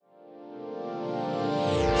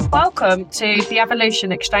Welcome to the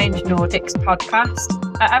Evolution Exchange Nordics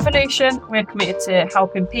podcast. At Evolution, we're committed to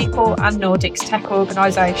helping people and Nordics tech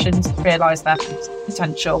organisations realise their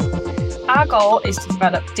potential. Our goal is to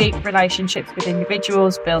develop deep relationships with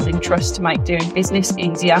individuals, building trust to make doing business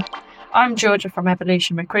easier. I'm Georgia from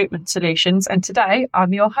Evolution Recruitment Solutions, and today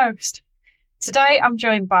I'm your host. Today I'm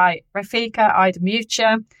joined by Rafika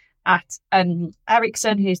Idamucha at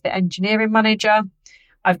Ericsson, who's the engineering manager.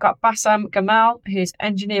 I've got Bassam Gamal, who's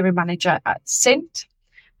engineering manager at Sint.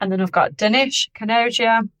 And then I've got Danish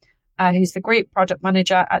Kanogia, who's the group product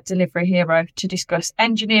manager at Delivery Hero, to discuss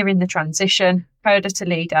engineering the transition, coder to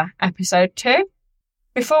leader, episode 2.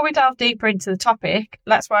 Before we delve deeper into the topic,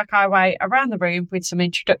 let's work our way around the room with some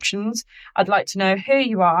introductions. I'd like to know who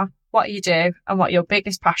you are, what you do, and what your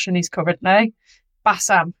biggest passion is currently.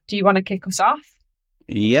 Bassam, do you want to kick us off?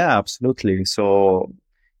 Yeah, absolutely. So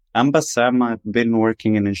I'm Bassam. I've been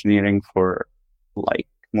working in engineering for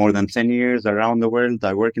more than 10 years around the world.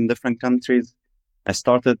 I work in different countries. I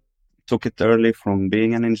took it early from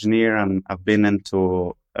being an engineer, and I've been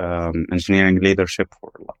into engineering leadership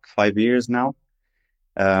for 5 years now.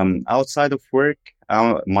 Outside of work,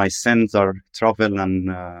 my sins are travel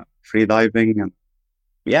and free diving, and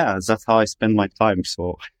that's how I spend my time.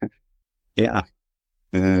 So give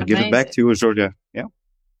it back to you, Georgia. Yeah,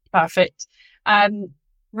 perfect.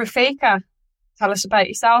 Rafika, tell us about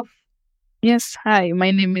yourself. Yes, hi,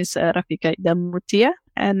 my name is Rafika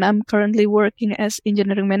and I'm currently working as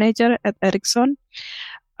engineering manager at Ericsson.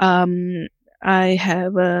 I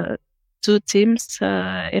have 2 teams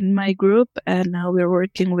in my group, and now we're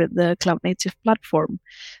working with the cloud native platform.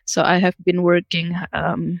 So I have been working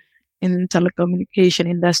in telecommunication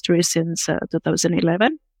industry since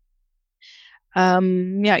 2011.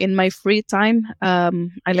 In my free time,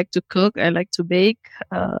 I like to cook, I like to bake,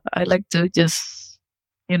 I like to just,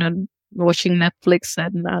 watching Netflix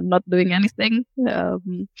and not doing anything.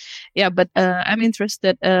 But I'm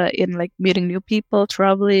interested in meeting new people,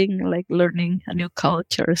 traveling, learning a new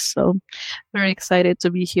culture. So very excited to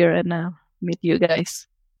be here and meet you guys.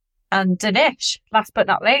 And Danish, last but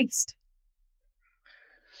not least.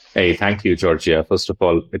 Hey, thank you, Georgia. First of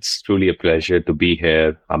all, it's truly a pleasure to be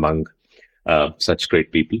here among such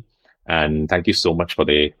great people. And thank you so much for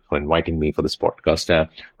inviting me for this podcast.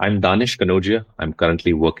 I'm Danish Kanogia. I'm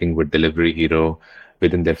currently working with Delivery Hero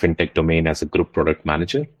within their fintech domain as a group product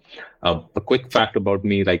manager. A quick fact about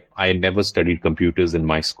me, I never studied computers in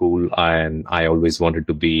my school, and I always wanted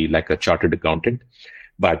to be a chartered accountant.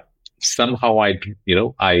 But somehow I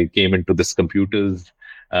came into this computers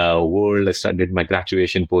world. I studied my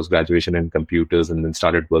graduation, post-graduation in computers, and then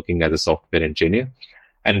started working as a software engineer.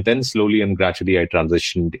 And then slowly and gradually, I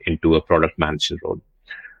transitioned into a product manager role.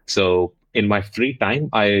 So in my free time,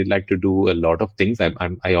 I like to do a lot of things.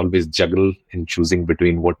 I always juggle in choosing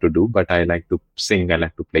between what to do, but I like to sing. I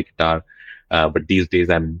like to play guitar. But these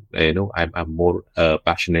days, I'm more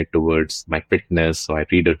passionate towards my fitness. So I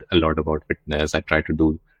read a lot about fitness. I try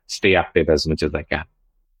to stay active as much as I can.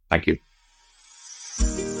 Thank you.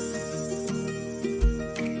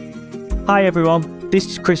 Hi everyone, this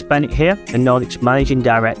is Chris Bennett here, the Nordics Managing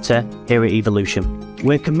Director here at Evolution.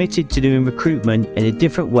 We're committed to doing recruitment in a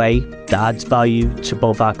different way that adds value to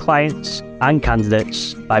both our clients and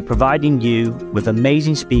candidates by providing you with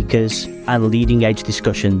amazing speakers and leading edge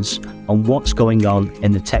discussions on what's going on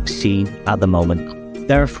in the tech scene at the moment.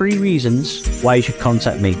 There are 3 reasons why you should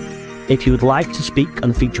contact me. If you would like to speak on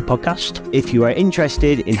a future podcast, if you are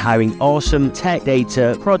interested in hiring awesome tech,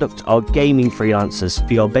 data, product or gaming freelancers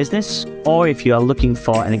for your business, or if you are looking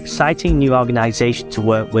for an exciting new organization to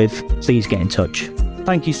work with, please get in touch.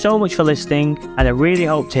 Thank you so much for listening, and I really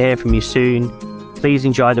hope to hear from you soon. Please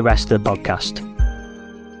enjoy the rest of the podcast.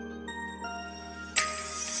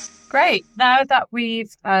 Great. Now that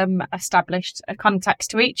we've established a context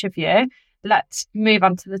to each of you, let's move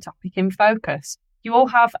on to the topic in focus. You all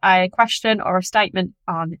have a question or a statement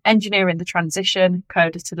on engineering the transition,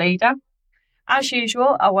 coder to leader. As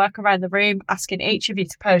usual, I'll work around the room asking each of you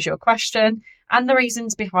to pose your question and the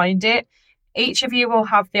reasons behind it. Each of you will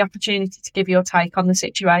have the opportunity to give your take on the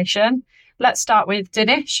situation. Let's start with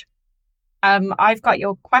Danish. I've got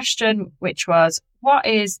your question, which was, what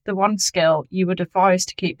is the one skill you would advise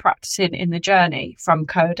to keep practicing in the journey from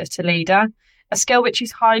coder to leader? A skill which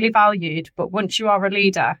is highly valued, but once you are a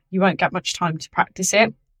leader, you won't get much time to practice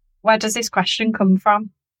it. Where does this question come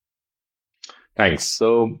from? Thanks.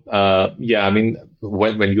 So,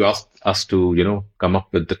 when you asked us to, come up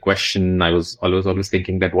with the question, I was always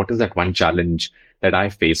thinking that what is that one challenge that I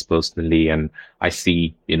face personally and I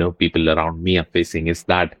see, people around me are facing is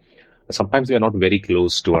that sometimes we are not very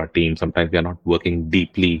close to our team. Sometimes we are not working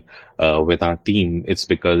deeply with our team. It's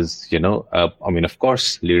because, of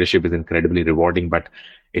course, leadership is incredibly rewarding, but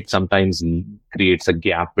it sometimes creates a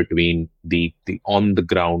gap between the on the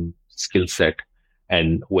ground skill set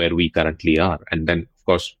and where we currently are. And then, of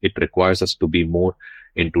course, it requires us to be more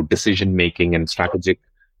into decision making and strategic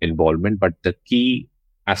involvement. But the key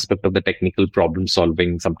aspect of the technical problem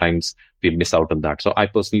solving, sometimes we miss out on that. So I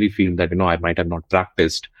personally feel that, I might have not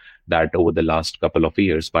practiced that over the last couple of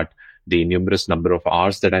years, but the numerous number of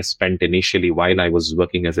hours that I spent initially while I was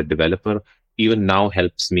working as a developer, even now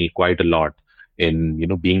helps me quite a lot in,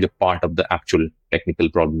 being a part of the actual technical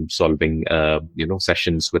problem solving,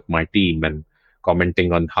 sessions with my team and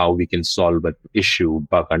commenting on how we can solve an issue,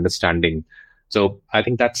 bug understanding. So I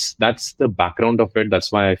think that's the background of it.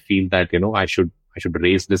 That's why I feel that, I should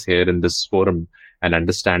raise this here in this forum and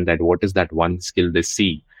understand that what is that one skill they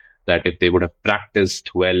see that if they would have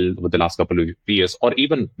practiced well over the last couple of years, or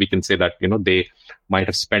even we can say that, they might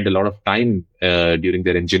have spent a lot of time during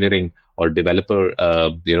their engineering or developer,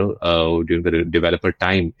 during the developer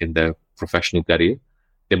time in their professional career,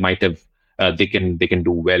 they might have, they can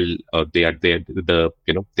do well, or they're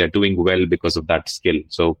doing well because of that skill.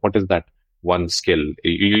 So what is that one skill?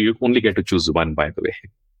 You only get to choose one, by the way.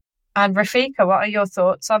 And Rafika, what are your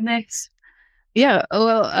thoughts on this? Yeah,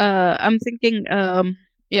 well, I'm thinking,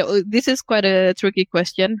 this is quite a tricky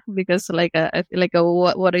question because, I feel like,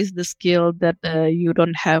 what is the skill that you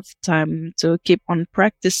don't have time to keep on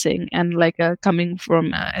practicing? And coming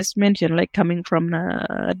from, as mentioned, coming from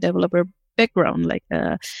a developer background,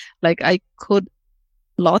 I code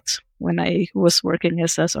a lot when I was working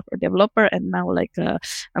as a software developer, and now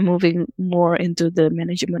I'm moving more into the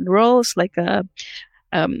management roles.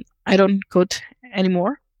 I don't code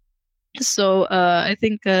anymore. So I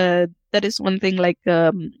think that is one thing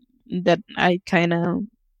that I kind of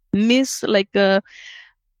miss,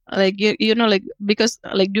 because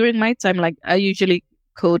during my time, I usually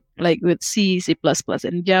code with C, C++,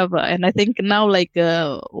 and Java, and I think now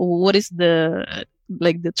what is the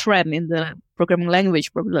trend in the programming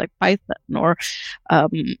language, probably Python or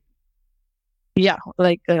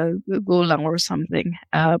Golang or something.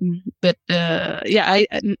 But I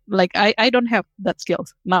don't have that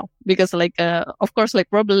skills now because of course,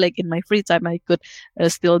 probably in my free time I could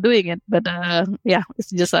still doing it. But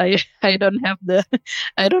it's just I don't have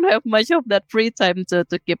I don't have much of that free time to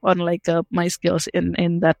keep on my skills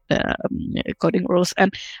in that coding roles.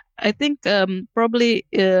 And I think probably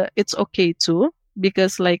it's okay too.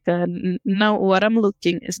 Because now what I'm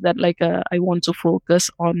looking is that I want to focus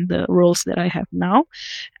on the roles that I have now,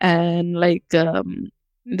 and I'm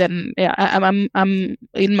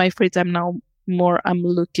in my free time now more I'm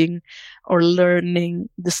looking or learning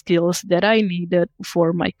the skills that I needed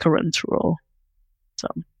for my current role. So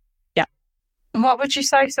yeah. And what would you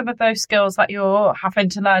say some of those skills that you're having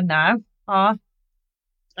to learn now are?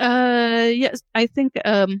 Yes, I think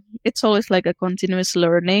it's always a continuous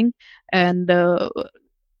learning, and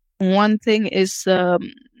one thing is as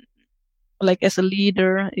a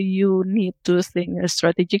leader you need to think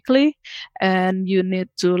strategically, and you need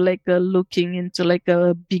to looking into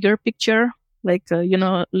a bigger picture,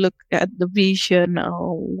 look at the vision,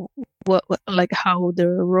 what how the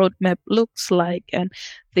roadmap looks like, and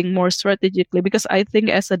think more strategically, because I think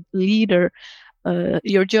as a leader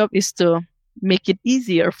your job is to make it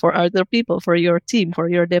easier for other people, for your team, for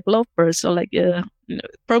your developers. So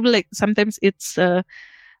probably sometimes it's the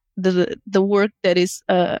work that is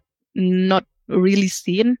not really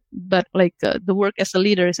seen, but the work as a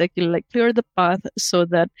leader is actually clear the path so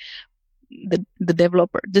that the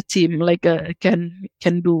developer, the team can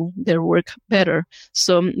do their work better.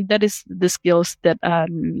 So that is the skills that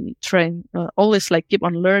I'm trying always keep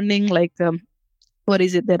on learning, what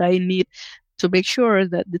is it that I need to make sure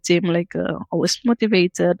that the team always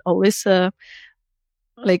motivated, always doing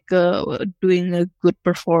a good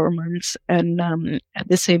performance, and at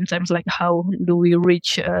the same time how do we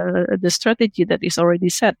reach the strategy that is already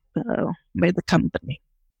set by the company.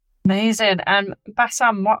 Amazing. And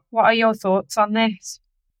Bassam, what are your thoughts on this?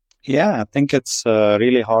 Yeah, I think it's a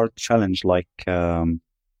really hard challenge. I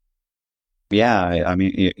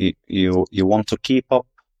mean, you want to keep up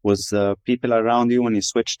with people around you when you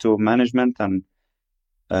switch to management, and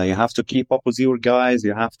you have to keep up with your guys.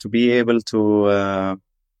 You have to be able to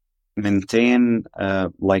maintain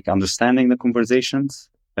understanding the conversations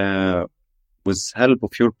with help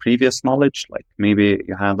of your previous knowledge. Maybe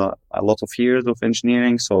you had a lot of years of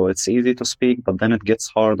engineering, so it's easy to speak, but then it gets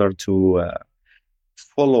harder to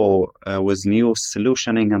follow with new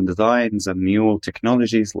solutioning and designs and new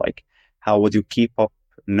technologies. How would you keep up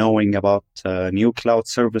knowing about new cloud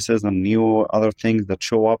services and new other things that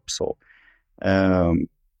show up. So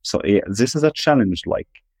this is a challenge. Like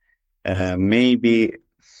maybe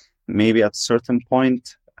at a certain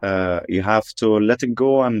point, you have to let it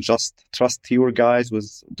go and just trust your guys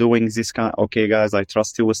with doing this kind. Okay, guys, I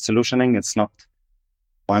trust you with solutioning. It's not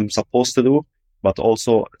what I'm supposed to do, but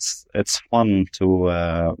also it's fun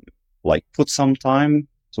to like put some time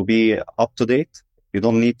to be up to date. You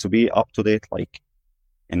don't need to be up to date like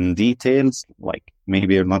in details. Like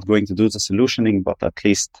maybe you're not going to do the solutioning, but at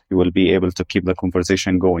least you will be able to keep the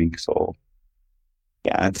conversation going. So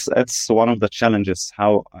yeah, it's one of the challenges,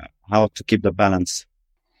 how to keep the balance.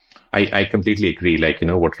 I completely agree. Like,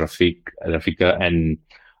 what Rafika and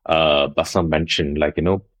Bassam mentioned, like,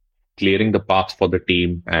 clearing the path for the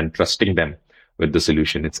team and trusting them with the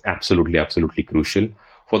solution. It's absolutely, absolutely crucial.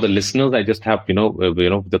 For the listeners, I just have,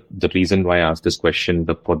 the reason why I asked this question,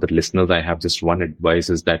 for the listeners, I have just one advice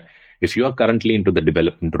is that if you are currently into the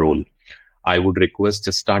development role, I would request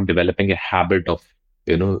just start developing a habit of,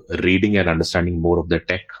 reading and understanding more of the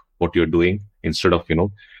tech, what you're doing, instead of,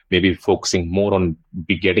 maybe focusing more on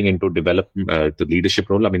getting into the leadership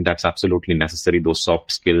role. I mean, that's absolutely necessary. Those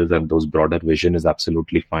soft skills and those broader vision is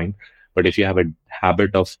absolutely fine. But if you have a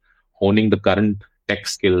habit of honing the current tech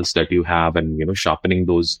skills that you have and, sharpening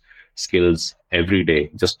those skills every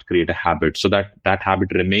day, just create a habit so that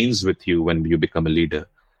habit remains with you when you become a leader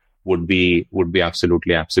would be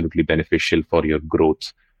absolutely, absolutely beneficial for your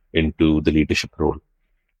growth into the leadership role.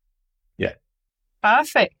 Yeah.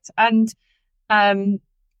 Perfect. And,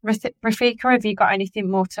 Rafika, have you got anything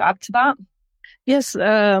more to add to that? Yes,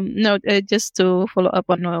 no, just to follow up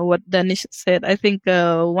on what Danish said, I think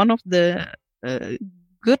one of the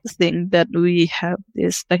good thing that we have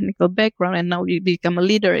this technical background and now we become a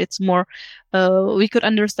leader, it's more, we could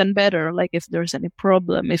understand better, like if there's any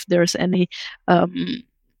problem, if there's any,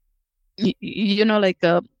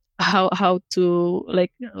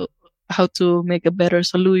 how to make a better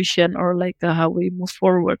solution or like how we move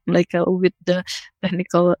forward, like with the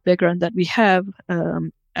technical background that we have.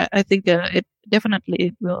 I think it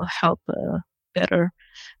definitely will help better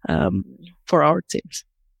for our teams.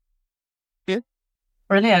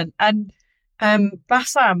 Brilliant. And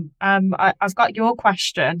Bassam, I've got your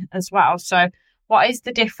question as well. So what is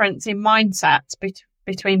the difference in mindsets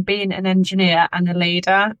between being an engineer and a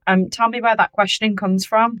leader? Tell me where that questioning comes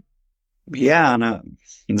from. Yeah, and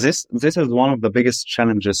this is one of the biggest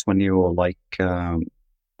challenges when you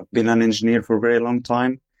been an engineer for a very long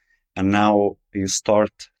time, and now you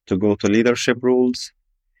start to go to leadership roles,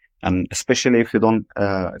 and especially if you don't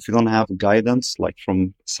have guidance like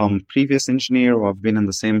from some previous engineer who have been in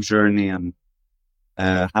the same journey and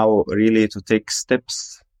how really to take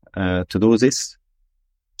steps to do this.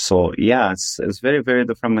 So yeah, it's very, very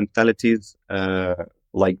different mentalities.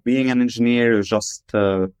 Like being an engineer, you just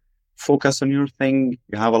focus on your thing.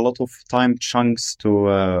 You have a lot of time chunks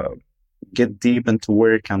to get deep into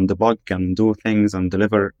work and debug and do things and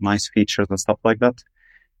deliver nice features and stuff like that.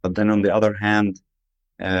 But then on the other hand,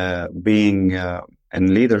 being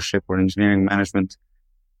in leadership or engineering management,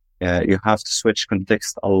 you have to switch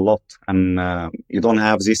context a lot, and you don't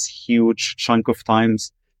have this huge chunk of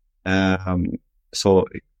times. So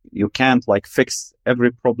you can't fix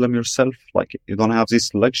every problem yourself. Like you don't have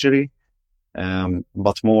this luxury.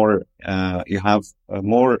 But more, you have a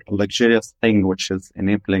more luxurious thing, which is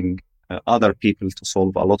enabling other people to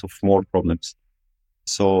solve a lot of more problems.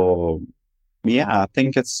 So, yeah, I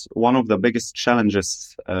think it's one of the biggest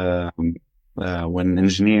challenges when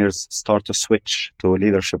engineers start to switch to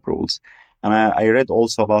leadership roles. And I read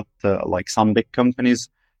also about some big companies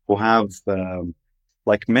who have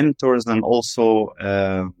mentors and also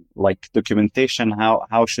documentation.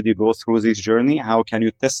 How should you go through this journey? How can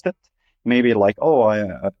you test it? Maybe I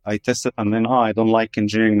test it and then, I don't like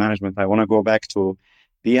engineering management. I want to go back to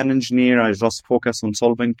be an engineer. I just focus on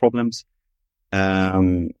solving problems.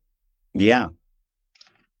 Yeah.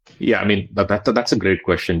 I mean, that's a great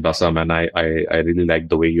question, Bassam. And I really like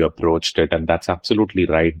the way you approached it. And that's absolutely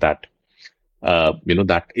right that,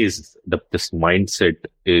 that is this mindset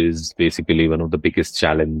is basically one of the biggest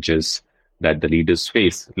challenges that the leaders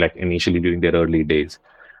face, like initially during their early days.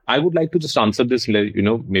 I would like to just answer this,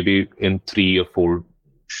 maybe in 3 or 4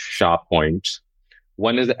 sharp points.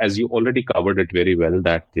 One is, as you already covered it very well,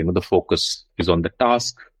 that, the focus is on the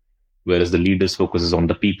task, whereas the leader's focus is on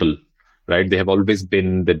the people, right? They have always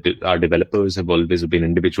been, our developers have always been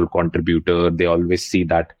individual contributor. They always see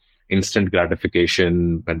that instant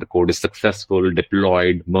gratification when the code is successful,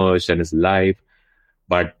 deployed, merged, and is live.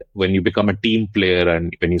 But when you become a team player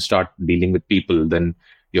and when you start dealing with people, then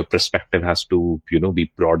your perspective has to, be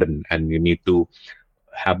broadened, and you need to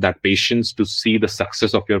have that patience to see the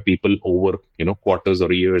success of your people over, quarters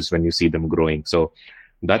or years when you see them growing. So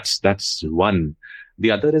that's one.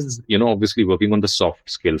 The other is, obviously working on the soft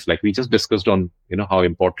skills. Like we just discussed on, how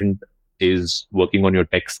important is working on your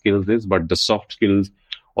tech skills is, but the soft skills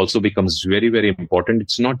also becomes very, very important.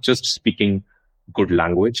 It's not just speaking good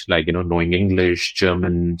language, like, knowing English,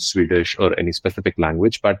 German, Swedish, or any specific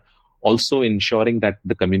language, but also ensuring that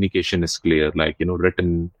the communication is clear, like,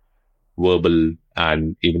 written, verbal,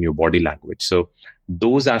 and even your body language. So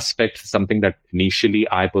those aspects, something that initially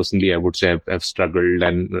I would say have struggled,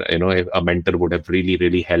 and, a mentor would have really,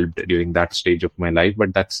 really helped during that stage of my life.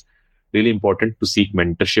 But that's really important to seek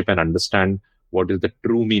mentorship and understand what is the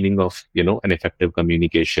true meaning of, an effective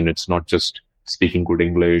communication. It's not just speaking good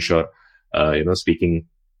English or, speaking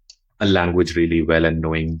a language really well and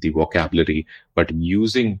knowing the vocabulary, but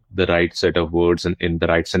using the right set of words and in the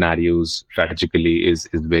right scenarios strategically is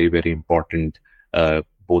very, very important,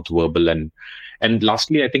 both verbal and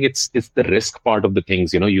lastly, I think it's the risk part of the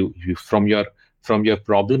things. You from your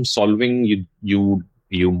problem solving, you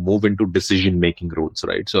move into decision making roles,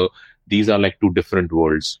 right? So these are like two different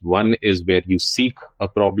worlds. One is where you seek a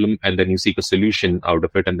problem and then you seek a solution out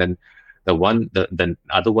of it, and then the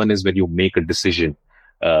other one is when you make a decision.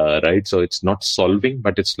 Right. So it's not solving,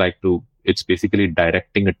 but it's basically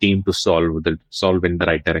directing a team to solve in the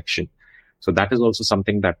right direction. So that is also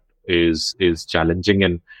something that is challenging,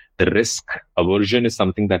 and the risk aversion is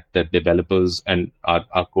something that developers and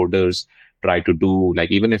our coders try to do.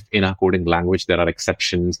 Like even if in our coding language, there are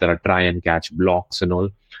exceptions, there are try and catch blocks and all.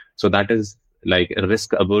 So that is like a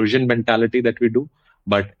risk aversion mentality that we do.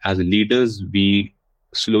 But as leaders, we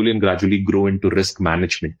slowly and gradually grow into risk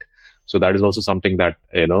management. So that is also something that,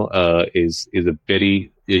 is a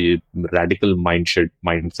very radical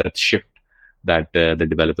mindset shift that the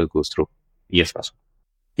developer goes through. Yes, Bassam.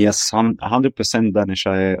 Yes, 100%, Danish.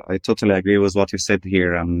 I totally agree with what you said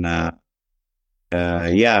here. And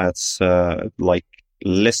it's like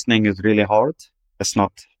listening is really hard. It's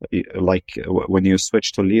not like when you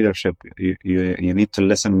switch to leadership, you need to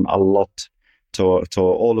listen a lot to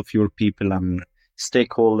all of your people and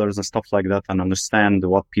stakeholders and stuff like that, and understand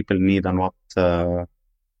what people need and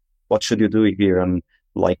what should you do here. And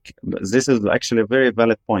like this is actually a very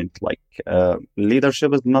valid point. Like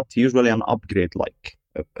leadership is not usually an upgrade. Like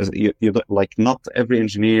you like not every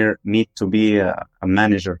engineer need to be a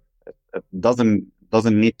manager. It doesn't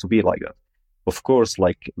need to be like that. Of course,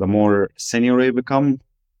 like the more senior you become,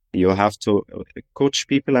 you have to coach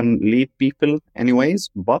people and lead people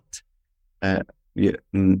anyways, but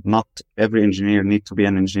not every engineer need to be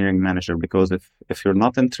an engineering manager, because if you're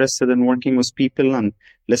not interested in working with people and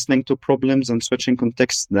listening to problems and switching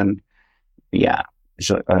context, then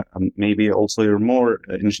maybe also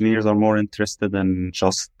engineers are more interested in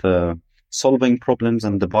just solving problems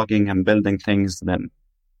and debugging and building things, then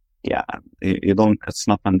it's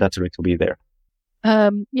not mandatory to be there.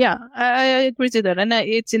 I agree to that. And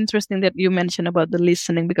it's interesting that you mentioned about the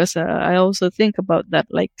listening, because I also think about that,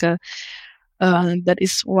 like that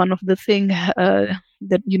is one of the things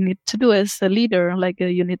that you need to do as a leader. Like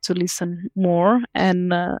you need to listen more,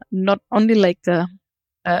 and not only like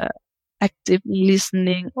active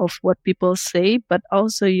listening of what people say, but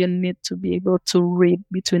also you need to be able to read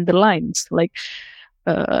between the lines. Like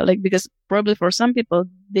because probably for some people,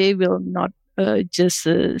 they will not just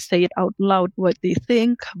say it out loud what they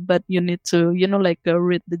think, but you need to,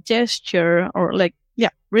 read the gesture, or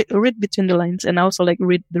read between the lines, and also like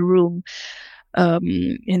read the room.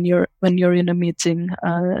 When you're in a meeting,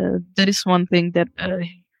 that is one thing that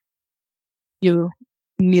you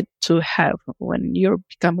need to have when you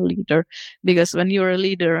become a leader, because when you're a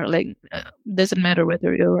leader, like doesn't matter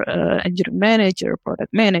whether you're engineering manager,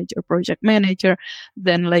 product manager, project manager,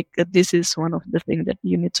 then like this is one of the things that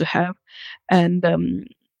you need to have. And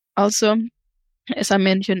also, as I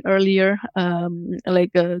mentioned earlier,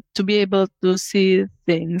 to be able to see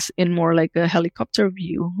things in more like a helicopter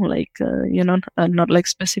view, like not like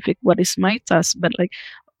specific what is my task, but like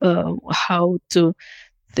how to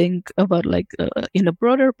think about like in a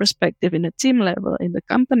broader perspective, in a team level, in the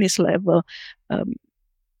company's level.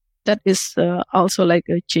 That is also like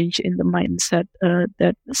a change in the mindset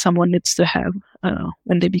that someone needs to have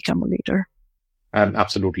when they become a leader.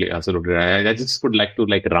 Absolutely. I just would like to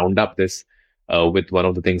round up this with one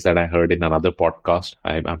of the things that I heard in another podcast.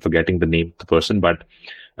 I'm forgetting the name of the person, but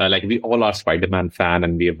we all are Spider-Man fan,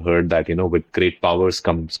 and we have heard that, with great powers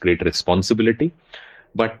comes great responsibility.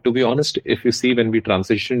 But to be honest, if you see, when we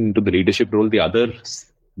transition into the leadership role, the other,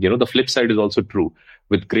 the flip side is also true.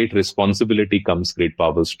 With great responsibility comes great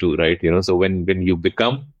powers too, right? So when you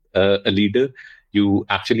become a leader, you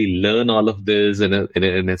actually learn all of this in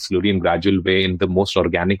a slowly and gradual way, in the most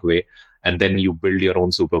organic way, and then you build your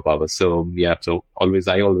own superpower. So yeah, so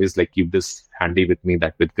I always like keep this handy with me,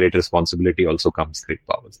 that with great responsibility also comes great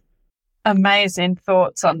powers. Amazing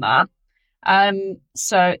thoughts on that.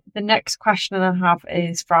 So the next question I have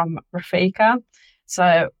is from Rafika.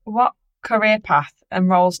 So what career path and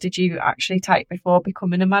roles did you actually take before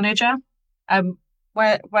becoming a manager?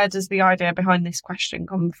 Where does the idea behind this question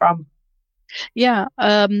come from? Yeah.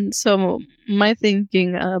 So my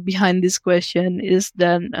thinking behind this question is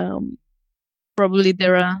that probably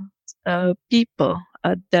there are people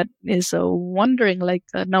that is wondering, like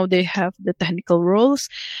now they have the technical roles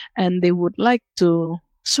and they would like to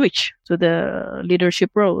switch to the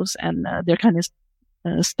leadership roles, and they're kind of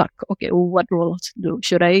stuck. Okay, what roles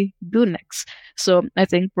should I do next? So I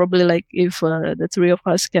think probably like if the three of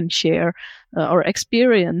us can share our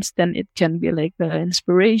experience, then it can be like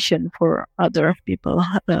inspiration for other people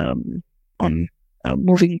on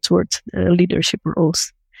moving towards leadership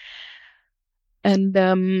roles. And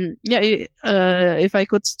if I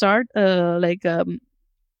could start,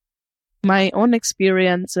 my own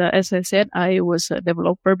experience, as I said, I was a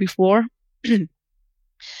developer before,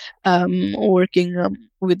 working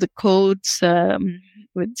with the codes,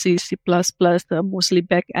 with C++, mostly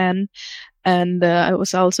back end. And I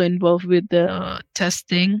was also involved with the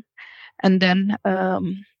testing. And then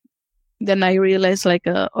I realized I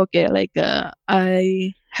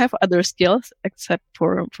have other skills except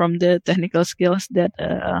from the technical skills that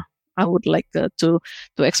I would like to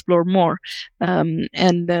explore more.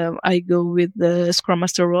 And I go with the Scrum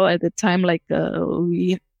Master role at the time.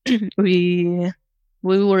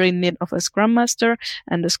 We were in need of a Scrum Master,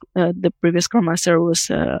 and the previous Scrum Master was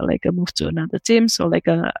moved to another team. So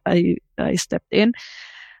I stepped in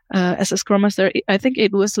as a Scrum Master. I think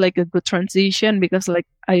it was like a good transition because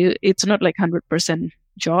it's not like 100%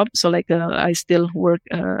 job. So I still work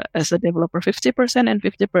as a developer 50% and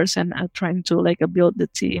 50% trying to build the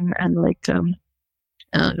team and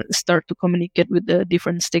start to communicate with the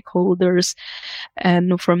different stakeholders.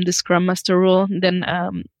 And from the Scrum Master role, then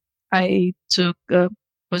I took a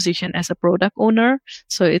position as a product owner.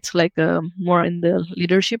 So it's more in the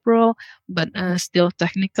leadership role, but still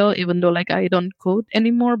technical, even though I don't code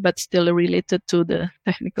anymore, but still related to the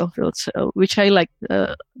technical field, which I like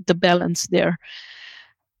the balance there.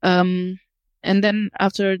 And then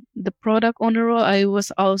after the product owner role, I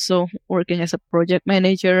was also working as a project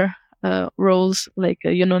manager roles,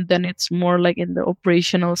 then it's more in the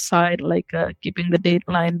operational side, keeping the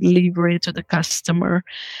deadline, delivery to the customer.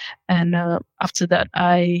 And after that,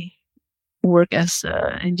 I work as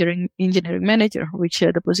engineering manager, which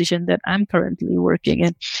the position that I'm currently working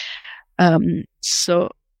in. So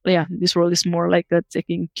yeah, this role is more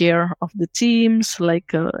taking care of the teams,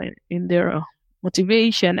 in their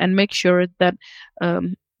motivation, and make sure that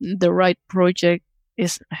the right project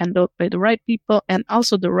is handled by the right people, and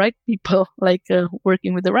also the right people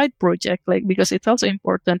working with the right project, because it's also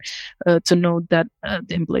important to know that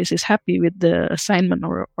the employees is happy with the assignment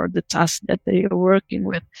or the task that they are working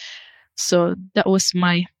with. So that was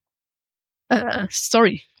my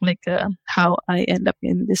story, how I end up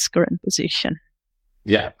in this current position.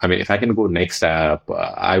 Yeah, I mean, if I can go next,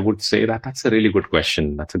 I would say that's a really good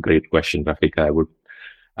question. That's a great question, Rafika.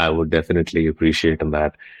 I would definitely appreciate on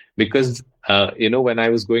that, because when I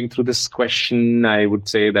was going through this question, I would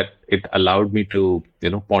say that it allowed me to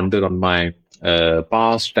ponder on my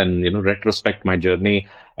past and retrospect my journey.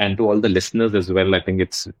 And to all the listeners as well, I think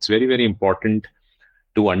it's very, very important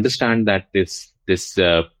to understand that this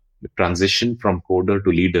transition from coder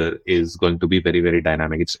to leader is going to be very, very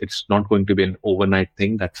dynamic. It's not going to be an overnight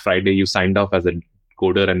thing that Friday you signed off as a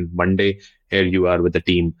coder and Monday here you are with a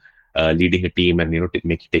team, leading a team and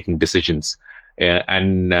taking decisions.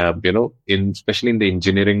 Especially in the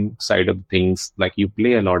engineering side of things, you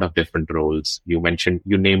play a lot of different roles. You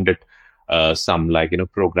named it some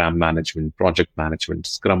program management, project management,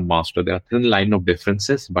 Scrum Master. There are a thin line of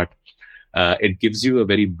differences, but it gives you a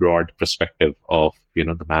very broad perspective of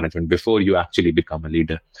the management before you actually become a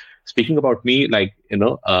leader. Speaking about me,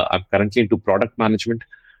 I'm currently into product management,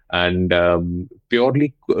 and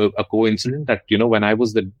purely a coincidence that when I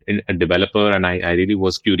was a developer and I really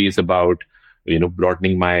was curious about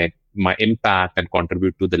broadening my impact and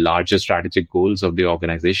contribute to the larger strategic goals of the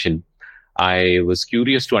organization, I was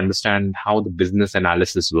curious to understand how the business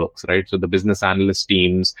analysis works, right? So the business analyst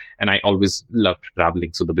teams, and I always loved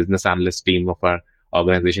traveling. So the business analyst team of our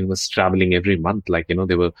organization was traveling every month.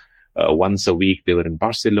 They were once a week, they were in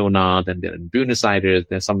Barcelona, then they're in Buenos Aires,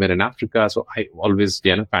 they're somewhere in Africa. So I always,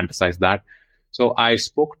 fantasized that. So I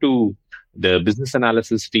spoke to the business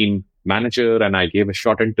analysis team manager, and I gave a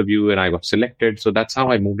short interview and I got selected. So that's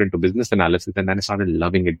how I moved into business analysis. And then I started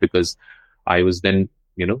loving it because I was then,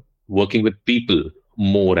 working with people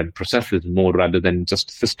more and processes more rather than just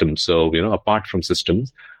systems. So, apart from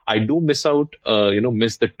systems, I do miss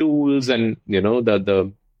the tools and,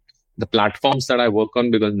 the platforms that I work on,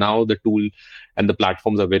 because now the tool and the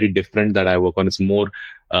platforms are very different that I work on. It's more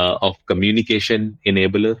of communication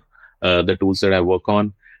enabler, the tools that I work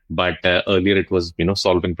on. But earlier it was,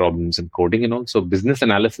 solving problems and coding and all. So business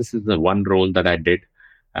analysis is the one role that I did.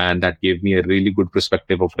 And that gave me a really good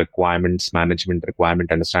perspective of requirements management,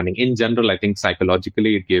 requirement understanding. In general, I think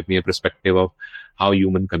psychologically, it gave me a perspective of how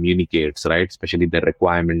human communicates, right? Especially the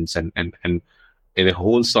requirements and in a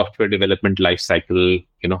whole software development life cycle,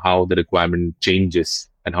 how the requirement changes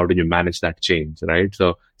and how do you manage that change, right?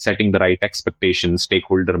 So setting the right expectations,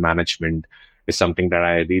 stakeholder management is something that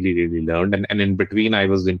I really, really learned. And in between, I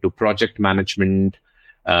was into project management,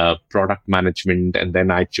 product management, and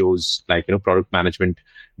then I chose product management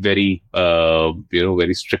very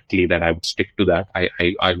very strictly, that I would stick to that.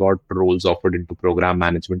 I got roles offered into program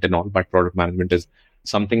management and all, but product management is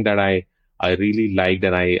something that I really liked,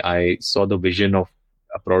 and I saw the vision of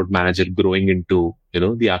a product manager growing into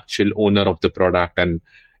the actual owner of the product and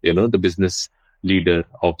the business leader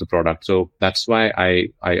of the product. So that's why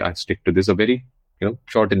I stick to this. A very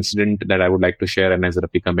short incident that I would like to share, and as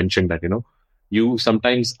Rafika mentioned, that you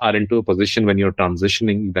sometimes are into a position when you're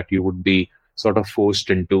transitioning that you would be sort of forced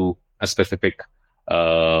into a specific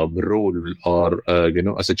role or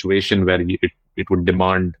a situation where it would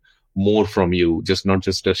demand more from you, not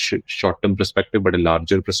just a short-term perspective, but a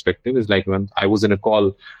larger perspective. Is like when I was in a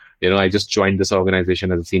call, I just joined this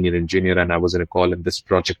organization as a senior engineer, and I was in a call, and this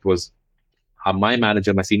project was my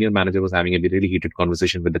senior manager was having a really heated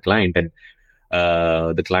conversation with the client, and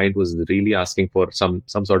the client was really asking for some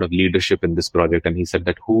sort of leadership in this project. And he said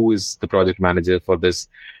that, who is the project manager for this?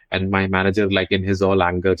 And my manager, in his all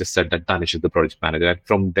anger, just said that Danish is the project manager. And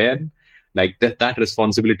from then, that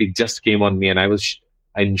responsibility just came on me, and I was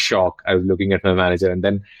in shock. I was looking at my manager, and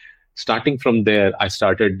then starting from there, I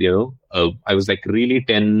started, I was really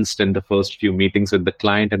tensed in the first few meetings with the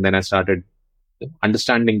client. And then I started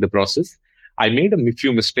understanding the process. I made a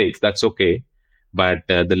few mistakes. That's okay. But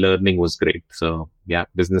the learning was great. So yeah,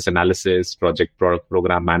 business analysis, product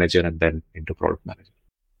program manager, and then into product manager.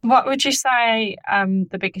 What would you say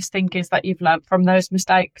the biggest thing is that you've learned from those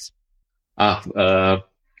mistakes? Well,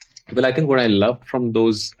 I think what I loved from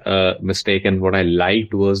those mistakes and what I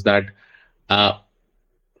liked was that,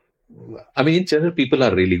 in general, people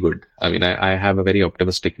are really good. I have a very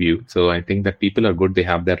optimistic view. So I think that people are good. They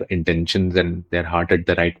have their intentions and their heart at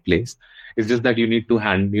the right place. It's just that you need to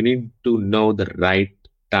know the right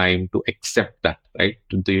time to accept that, right?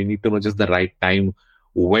 You need to know just the right time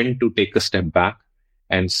when to take a step back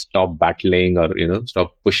and stop battling or,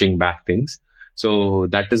 stop pushing back things. So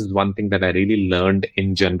that is one thing that I really learned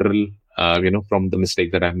in general, from the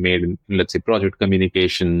mistakes that I've made in, let's say, project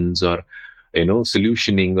communications or,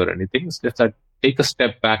 solutioning or anything. It's just that take a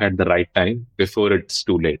step back at the right time before it's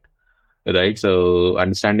too late, right? So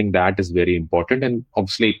understanding that is very important. And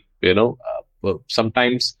obviously,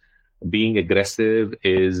 sometimes being aggressive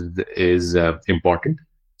is important.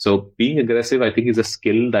 So being aggressive, I think, is a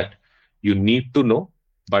skill that you need to know,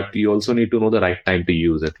 but you also need to know the right time to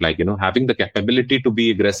use it. Having the capability to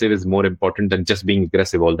be aggressive is more important than just being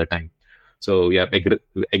aggressive all the time. So yeah,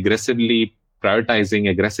 aggressively prioritizing,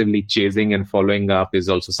 aggressively chasing and following up is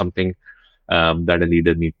also something that a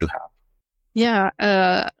leader needs to have. Yeah,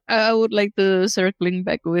 I would like to circling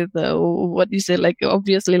back with what you said.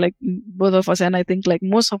 Obviously, both of us, and I think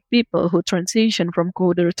most of people who transition from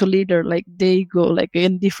coder to leader, they go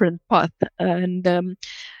in different path. And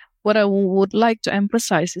what I would like to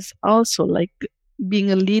emphasize is also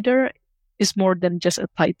being a leader is more than just a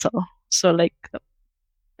title. So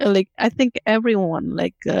I think everyone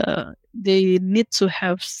they need to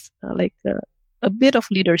have a bit of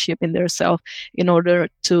leadership in their self in order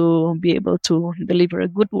to be able to deliver a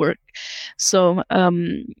good work. So,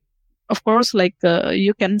 of course,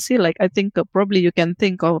 you can see, I think probably you can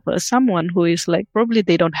think of someone who is probably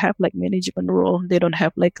they don't have management role. They don't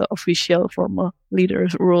have an official formal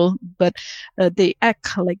leader's role, but they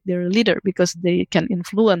act like they're a leader because they can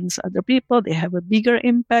influence other people. They have a bigger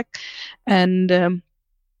impact. And,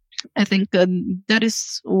 I think that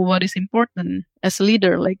is what is important as a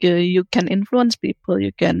leader. You can influence people,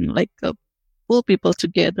 you can pull people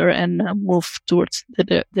together and move towards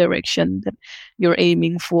the direction that you're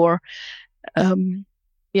aiming for.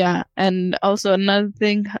 Yeah, and also another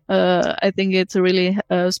thing, I think it's really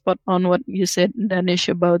spot on what you said, Danish,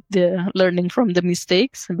 about the learning from the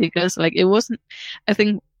mistakes, because it wasn't. I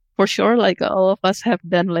think for sure, like all of us have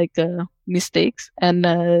done like mistakes, and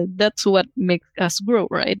that's what makes us grow,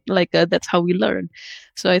 right? Like that's how we learn.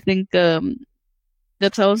 So I think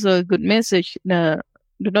that's also a good message. Do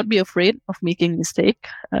not be afraid of making mistake.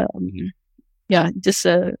 Just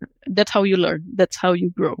that's how you learn. That's how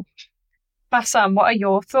you grow. Bassam, what are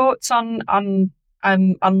your thoughts on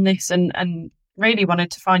this, and really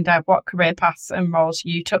wanted to find out what career paths and roles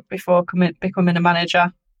you took before becoming a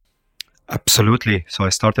manager? Absolutely. So I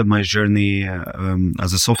started my journey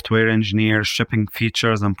as a software engineer, shipping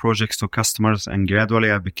features and projects to customers, and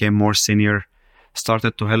gradually I became more senior,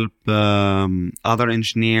 started to help other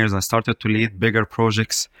engineers. I started to lead bigger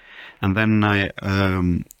projects, and then I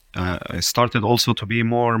started also to be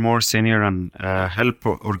more senior and help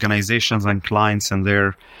organizations and clients in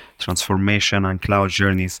their transformation and cloud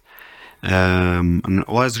journeys. And it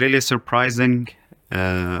was really surprising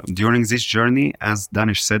during this journey, as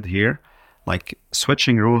Danish said here, like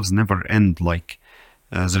switching roles never end. Like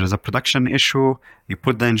there is a production issue, you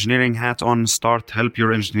put the engineering hat on, help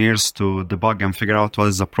your engineers to debug and figure out what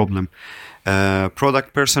is the problem.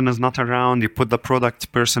 Product person is not around, you put the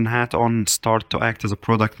product person hat on, start to act as a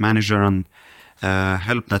product manager and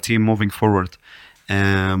help the team moving forward.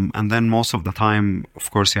 And then most of the time, of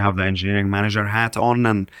course, you have the engineering manager hat on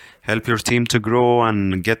and help your team to grow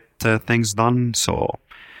and get things done. So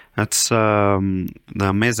that's the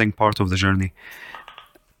amazing part of the journey.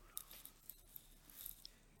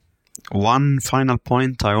 One final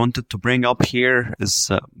point I wanted to bring up here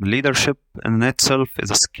is leadership in itself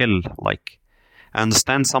is a skill. Like, I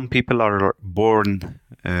understand some people are born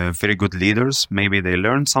very good leaders. Maybe they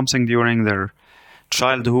learned something during their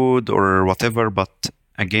childhood or whatever, but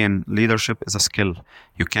again, leadership is a skill.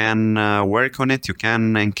 You can work on it, you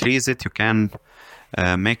can increase it, you can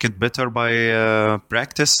make it better by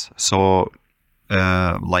practice. So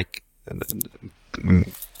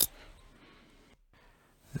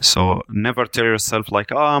so never tell yourself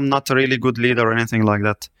like, oh, I'm not a really good leader or anything like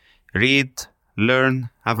that. Read, learn,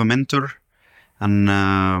 have a mentor,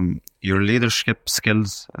 and your leadership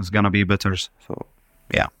skills is gonna be better. So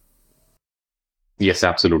yeah. Yes,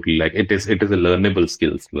 absolutely. Like it is a learnable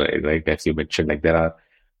skills, right? As you mentioned, like there are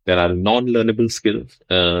non-learnable skills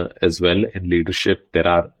as well in leadership. There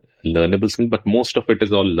are learnable skills, but most of it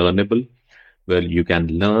is all learnable. Well, you can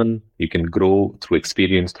learn, you can grow through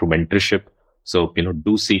experience, through mentorship. So,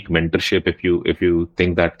 do seek mentorship if you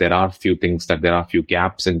think that there are few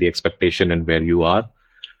gaps in the expectation and where you are.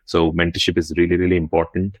 So mentorship is really, really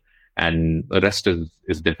important, and the rest is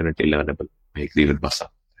definitely learnable. I agree with Bassam.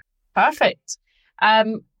 Perfect. I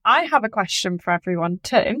have a question for everyone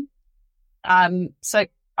too. So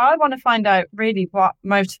I want to find out really what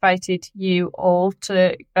motivated you all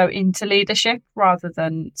to go into leadership rather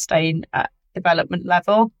than staying at development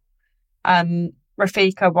level.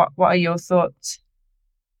 Rafika, what are your thoughts?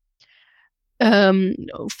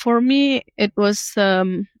 For me, it was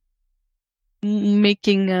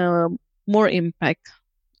making more impact.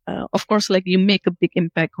 Of course, like you make a big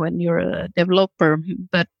impact when you're a developer,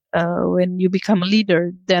 but when you become a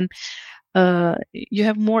leader, then you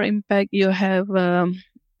have more impact. You have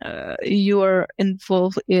you are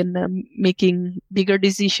involved in making bigger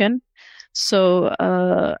decisions. So,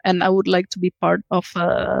 and I would like to be part of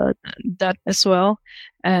that as well.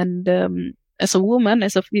 And as a woman,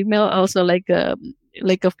 as a female, also like a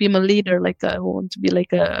female leader, like I want to be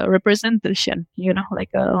like a representation, when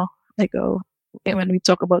we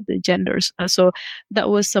talk about the genders. So that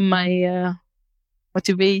was my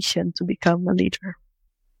motivation to become a leader.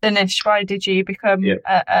 Danish, why did you become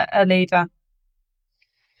a leader?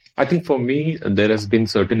 I think for me, there has been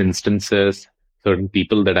certain instances, certain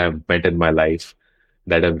people that I've met in my life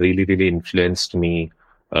that have really, really influenced me,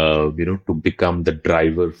 to become the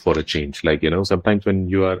driver for a change. Like, sometimes when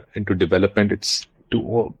you are into development, it's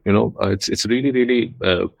really, really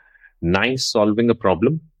nice solving a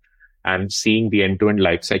problem and seeing the end-to-end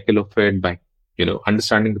life cycle of it by,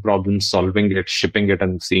 understanding the problem, solving it, shipping it,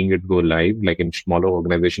 and seeing it go live. Like in smaller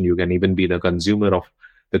organization, you can even be the consumer of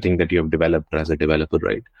the thing that you have developed as a developer,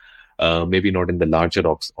 right? Maybe not in the larger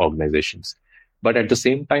organizations. But at the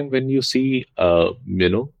same time, when you see,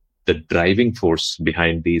 the driving force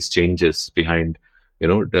behind these changes, behind,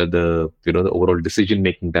 the overall decision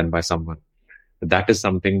making done by someone, that is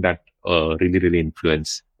something that really, really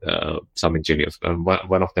influenced some engineers.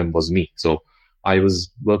 One of them was me. So I was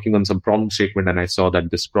working on some problem statement, and I saw that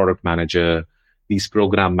this product manager, these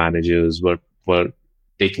program managers were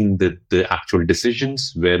taking the actual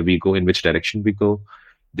decisions, where we go, in which direction we go.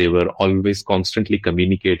 They were always constantly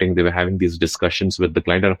communicating. They were having these discussions with the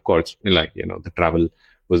client. And of course, the travel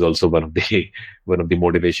was also one of the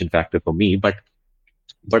motivation factor for me. But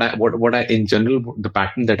But what I, in general, the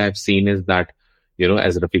pattern that I've seen is that,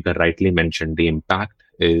 as Rafika rightly mentioned, the impact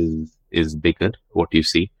is bigger, what you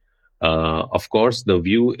see. Of course, the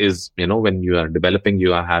view is, when you are developing,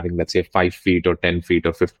 you are having, let's say, 5 feet or 10 feet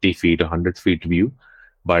or 50 feet or 100 feet view.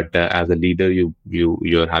 But as a leader,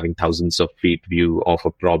 you're having thousands of feet view of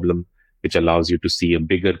a problem, which allows you to see a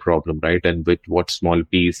bigger problem, right? And with what small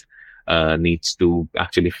piece needs to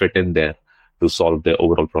actually fit in there to solve the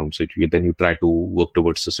overall problem. So then you try to work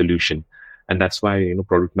towards a solution. And that's why,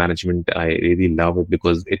 product management, I really love it,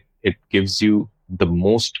 because it gives you the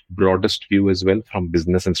most broadest view as well from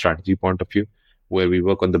business and strategy point of view, where we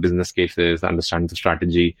work on the business cases, understand the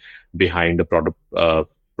strategy behind the product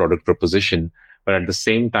proposition. But at the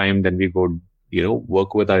same time, then we go,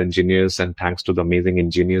 work with our engineers, and thanks to the amazing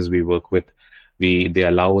engineers we work with, they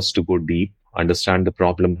allow us to go deep, understand the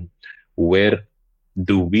problem, where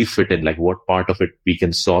do we fit in, like what part of it we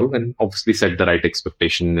can solve, and obviously set the right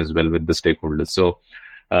expectation as well with the stakeholders. So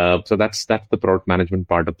that's the product management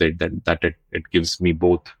part of it, that it gives me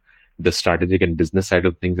both the strategic and business side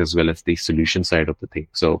of things as well as the solution side of the thing.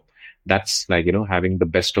 So that's like, having the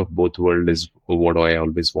best of both worlds is what I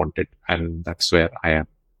always wanted, and that's where I am.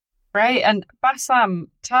 Great. And Bassam,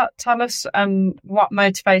 tell us what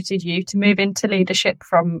motivated you to move into leadership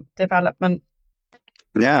from development.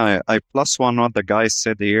 Yeah, I plus one what the guys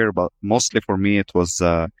said here, but mostly for me, it was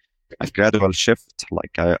a gradual shift.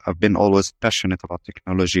 Like I've been always passionate about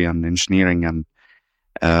technology and engineering, and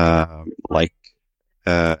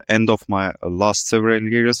end of my last several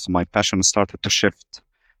years, my passion started to shift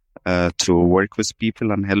to work with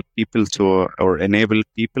people and help people or enable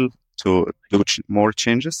people to do more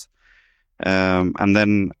changes. And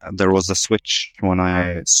then there was a switch when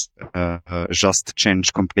I just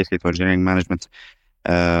changed completely to engineering management.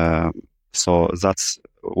 So that's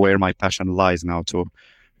where my passion lies now, to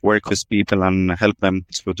work with people and help them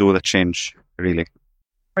to do the change, really.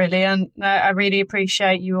 Brilliant. I really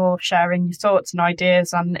appreciate you all sharing your thoughts and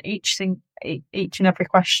ideas on each and every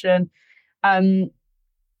question.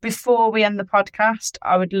 Before we end the podcast,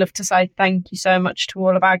 I would love to say thank you so much to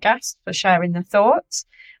all of our guests for sharing their thoughts.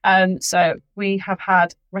 So we have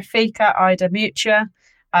had Rafika Ida Mutua,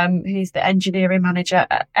 who's the engineering manager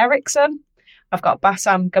at Ericsson. I've got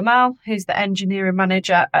Bassam Gamal, who's the engineering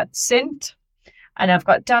manager at Sint. And I've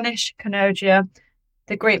got Danish Kanodia,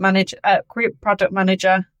 the group product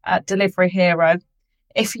manager at Delivery Hero.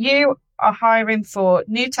 If you are hiring for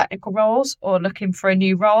new technical roles or looking for a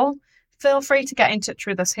new role, feel free to get in touch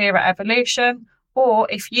with us here at Evolution. Or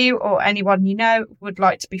if you or anyone you know would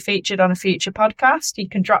like to be featured on a future podcast, you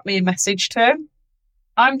can drop me a message too.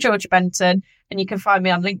 I'm Georgia Benton, and you can find me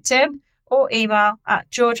on LinkedIn or email at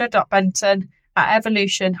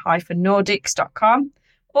georgia.benton@evolution-nordics.com,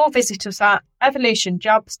 or visit us at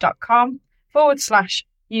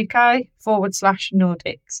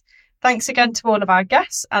evolutionjobs.com/UK/Nordics. Thanks again to all of our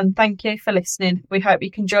guests, and thank you for listening. We hope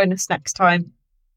you can join us next time.